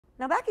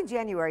Now, back in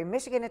January,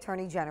 Michigan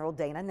Attorney General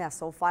Dana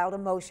Nessel filed a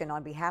motion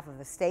on behalf of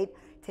the state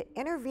to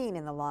intervene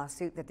in the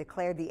lawsuit that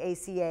declared the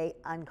ACA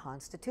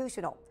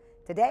unconstitutional.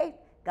 Today,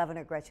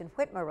 Governor Gretchen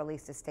Whitmer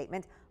released a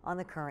statement on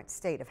the current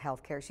state of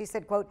health care. She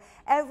said, quote,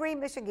 "Every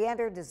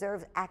Michigander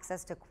deserves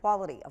access to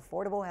quality,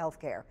 affordable health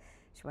care."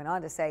 She went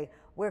on to say,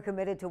 "We're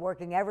committed to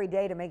working every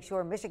day to make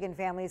sure Michigan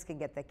families can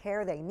get the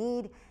care they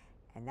need,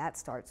 and that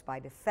starts by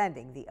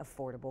defending the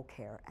Affordable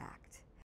Care Act."